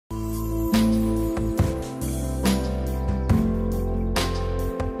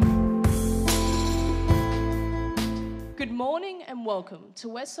and welcome to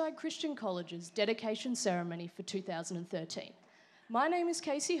Westside Christian College's dedication ceremony for 2013. My name is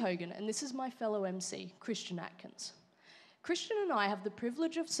Casey Hogan and this is my fellow MC, Christian Atkins. Christian and I have the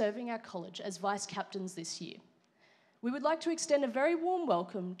privilege of serving our college as vice captains this year. We would like to extend a very warm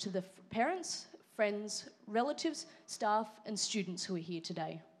welcome to the parents, friends, relatives, staff and students who are here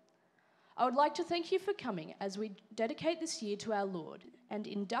today. I would like to thank you for coming as we dedicate this year to our Lord and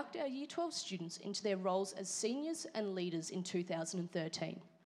induct our Year 12 students into their roles as seniors and leaders in 2013.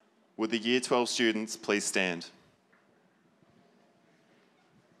 Would the Year 12 students please stand?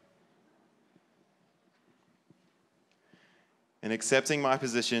 In accepting my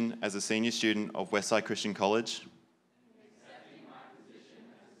position as a senior student of Westside Christian College,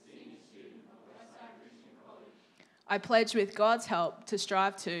 I pledge with God's help to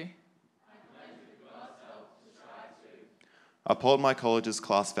strive to uphold my college's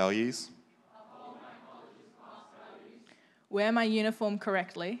class values, wear my uniform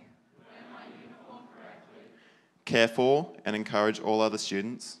correctly, care for and encourage all other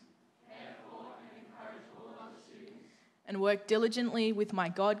students, and work diligently with my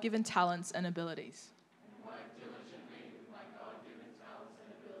God-given talents and abilities.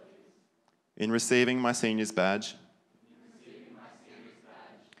 in receiving my senior's badge,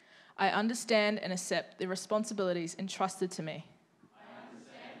 I understand and accept the responsibilities entrusted to me.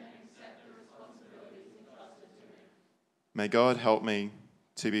 May God help me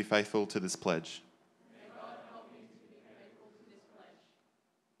to be faithful to this pledge.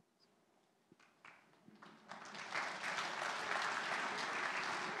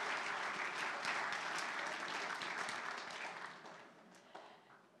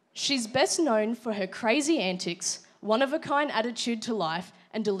 She's best known for her crazy antics, one-of-a-kind attitude to life,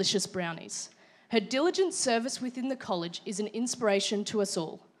 and delicious brownies. Her diligent service within the college is an inspiration to us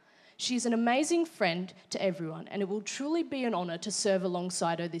all. She is an amazing friend to everyone, and it will truly be an honour to serve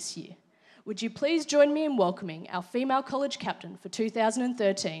alongside her this year. Would you please join me in welcoming our female college captain for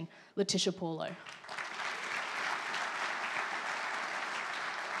 2013, Letitia Paulo.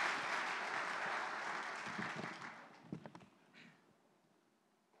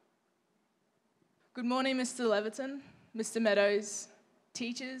 Good morning, Mr. Leviton, Mr. Meadows,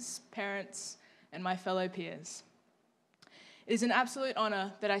 teachers, parents, and my fellow peers. It is an absolute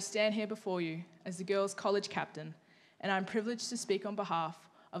honour that I stand here before you as the girls' college captain, and I'm privileged to speak on behalf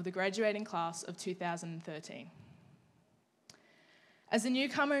of the graduating class of 2013. As a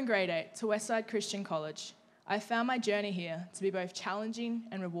newcomer in grade 8 to Westside Christian College, I found my journey here to be both challenging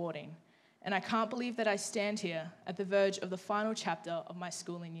and rewarding, and I can't believe that I stand here at the verge of the final chapter of my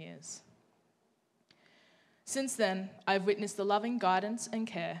schooling years. Since then, I've witnessed the loving guidance and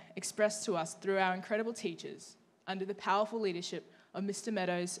care expressed to us through our incredible teachers under the powerful leadership of Mr.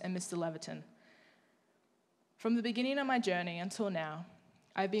 Meadows and Mr. Leviton. From the beginning of my journey until now,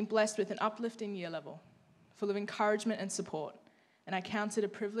 I've been blessed with an uplifting year level, full of encouragement and support, and I count it a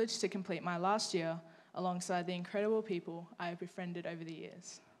privilege to complete my last year alongside the incredible people I have befriended over the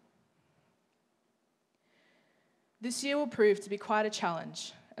years. This year will prove to be quite a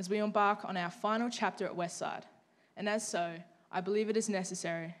challenge as we embark on our final chapter at Westside, and as so, I believe it is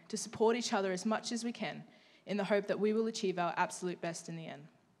necessary to support each other as much as we can in the hope that we will achieve our absolute best in the end.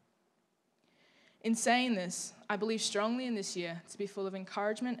 In saying this, I believe strongly in this year to be full of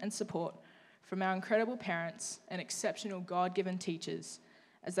encouragement and support from our incredible parents and exceptional God-given teachers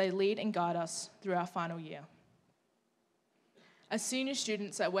as they lead and guide us through our final year. As senior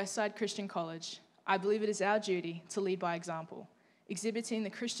students at Westside Christian College, I believe it is our duty to lead by example, exhibiting the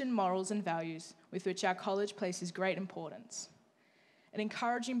Christian morals and values with which our college places great importance. An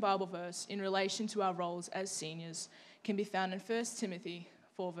encouraging Bible verse in relation to our roles as seniors can be found in 1 Timothy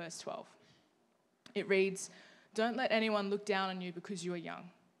 4 verse 12. It reads, "Don't let anyone look down on you because you are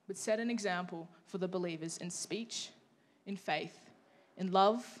young, but set an example for the believers in speech, in faith, in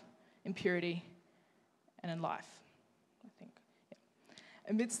love, in purity, and in life."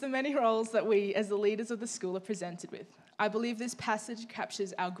 Amidst the many roles that we as the leaders of the school are presented with, I believe this passage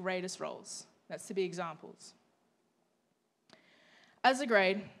captures our greatest roles. That's to be examples. As a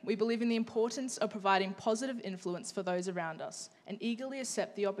grade, we believe in the importance of providing positive influence for those around us and eagerly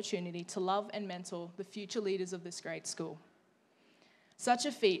accept the opportunity to love and mentor the future leaders of this great school. Such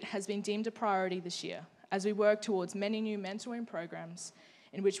a feat has been deemed a priority this year as we work towards many new mentoring programs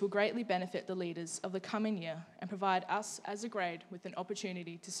in which will greatly benefit the leaders of the coming year and provide us as a grade with an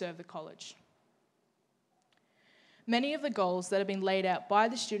opportunity to serve the college. Many of the goals that have been laid out by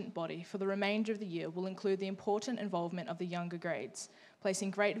the student body for the remainder of the year will include the important involvement of the younger grades,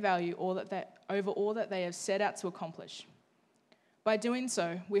 placing great value over all that they have set out to accomplish. By doing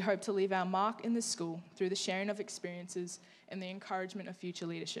so, we hope to leave our mark in this school through the sharing of experiences and the encouragement of future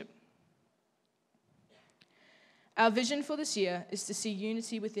leadership. Our vision for this year is to see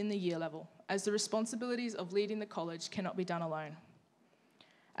unity within the year level, as the responsibilities of leading the college cannot be done alone.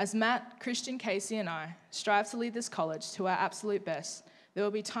 As Matt, Christian, Casey, and I strive to lead this college to our absolute best, there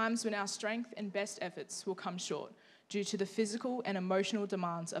will be times when our strength and best efforts will come short due to the physical and emotional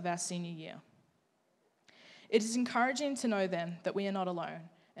demands of our senior year. It is encouraging to know then that we are not alone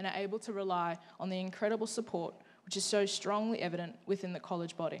and are able to rely on the incredible support which is so strongly evident within the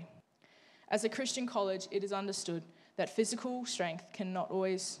college body. As a Christian college, it is understood that physical strength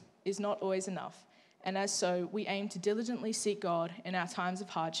is not always enough, and as so, we aim to diligently seek God in our times of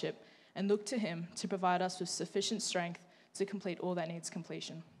hardship and look to Him to provide us with sufficient strength to complete all that needs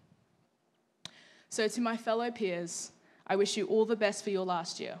completion. So to my fellow peers, I wish you all the best for your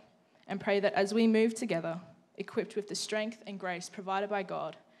last year and pray that as we move together, equipped with the strength and grace provided by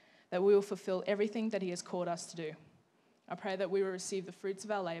God, that we will fulfill everything that He has called us to do. I pray that we will receive the fruits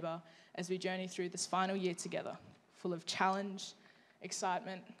of our labour as we journey through this final year together, full of challenge,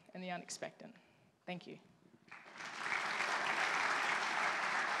 excitement, and the unexpected. Thank you.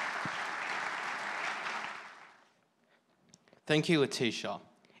 Thank you, Letitia.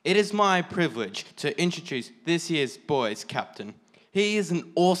 It is my privilege to introduce this year's boys captain. He is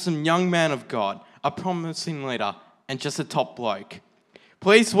an awesome young man of God, a promising leader, and just a top bloke.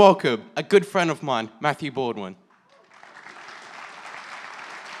 Please welcome a good friend of mine, Matthew Baldwin.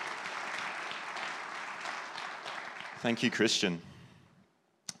 Thank you, Christian.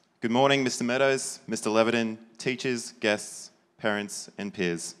 Good morning, Mr. Meadows, Mr. Leviton, teachers, guests, parents, and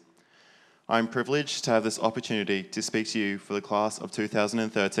peers. I'm privileged to have this opportunity to speak to you for the class of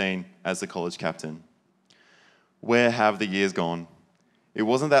 2013 as the college captain. Where have the years gone? It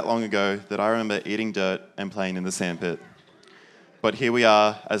wasn't that long ago that I remember eating dirt and playing in the sandpit. But here we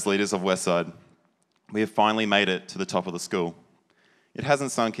are as leaders of Westside. We have finally made it to the top of the school. It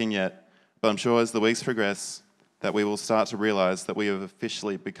hasn't sunk in yet, but I'm sure as the weeks progress, that we will start to realise that we have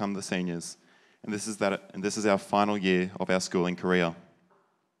officially become the seniors, and this is our final year of our schooling career.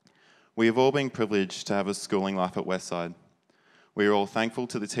 We have all been privileged to have a schooling life at Westside. We are all thankful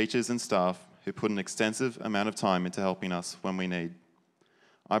to the teachers and staff who put an extensive amount of time into helping us when we need.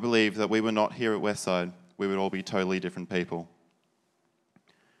 I believe that we were not here at Westside, we would all be totally different people.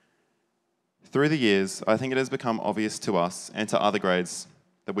 Through the years, I think it has become obvious to us and to other grades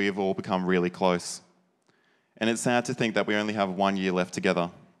that we have all become really close. And it's sad to think that we only have 1 year left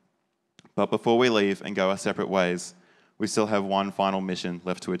together. But before we leave and go our separate ways, we still have one final mission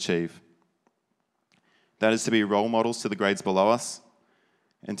left to achieve. That is to be role models to the grades below us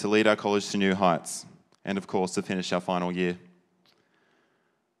and to lead our college to new heights, and of course to finish our final year.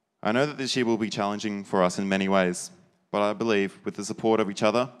 I know that this year will be challenging for us in many ways, but I believe with the support of each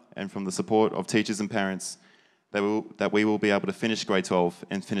other and from the support of teachers and parents that we will be able to finish grade 12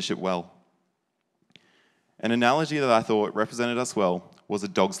 and finish it well. An analogy that I thought represented us well was a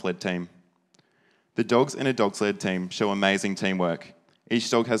dog sled team. The dogs in a dog sled team show amazing teamwork.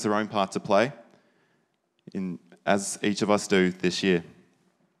 Each dog has their own part to play, as each of us do this year.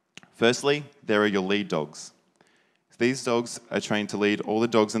 Firstly, there are your lead dogs. These dogs are trained to lead all the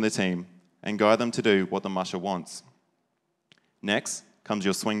dogs in the team and guide them to do what the musher wants. Next comes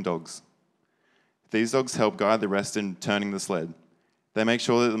your swing dogs. These dogs help guide the rest in turning the sled. They make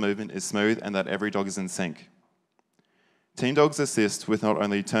sure that the movement is smooth and that every dog is in sync. Team dogs assist with not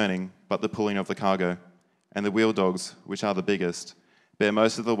only turning, but the pulling of the cargo, and the wheel dogs, which are the biggest, bear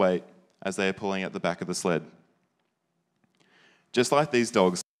most of the weight as they are pulling at the back of the sled. Just like these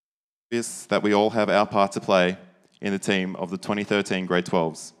dogs, it's obvious that we all have our part to play in the team of the 2013 grade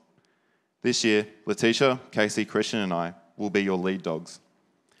 12s. This year, Letitia, Casey, Christian, and I will be your lead dogs.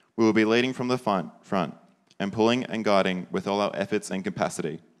 We will be leading from the front and pulling and guiding with all our efforts and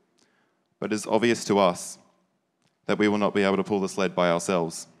capacity. But it is obvious to us that we will not be able to pull the sled by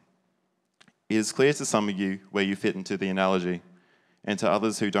ourselves. It is clear to some of you where you fit into the analogy, and to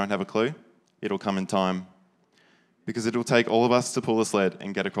others who don't have a clue, it'll come in time, because it'll take all of us to pull the sled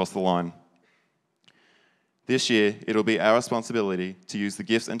and get across the line. This year, it'll be our responsibility to use the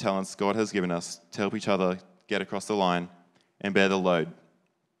gifts and talents God has given us to help each other get across the line and bear the load.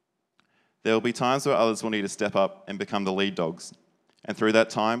 There will be times where others will need to step up and become the lead dogs, and through that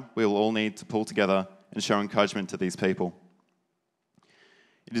time, we will all need to pull together and show encouragement to these people.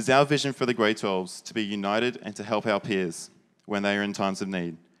 It is our vision for the grade 12s to be united and to help our peers when they are in times of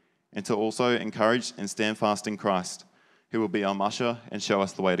need, and to also encourage and stand fast in Christ, who will be our musher and show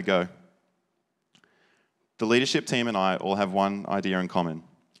us the way to go. The leadership team and I all have one idea in common,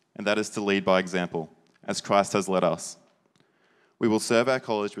 and that is to lead by example, as Christ has led us. We will serve our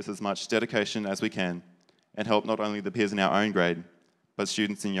college with as much dedication as we can, and help not only the peers in our own grade, but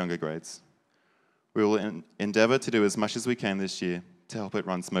students in younger grades. We will endeavour to do as much as we can this year to help it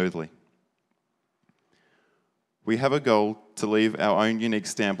run smoothly. We have a goal to leave our own unique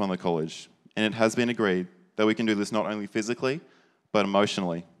stamp on the college, and it has been agreed that we can do this not only physically, but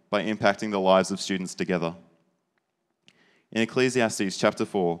emotionally, by impacting the lives of students together. In Ecclesiastes chapter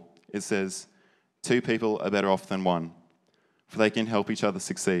 4, it says, "Two people are better off than one, for they can help each other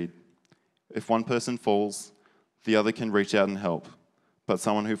succeed. If one person falls, the other can reach out and help, but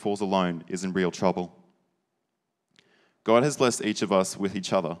someone who falls alone is in real trouble." God has blessed each of us with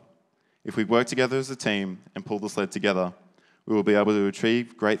each other. If we work together as a team and pull the sled together, we will be able to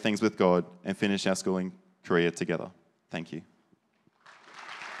achieve great things with God and finish our schooling career together. Thank you.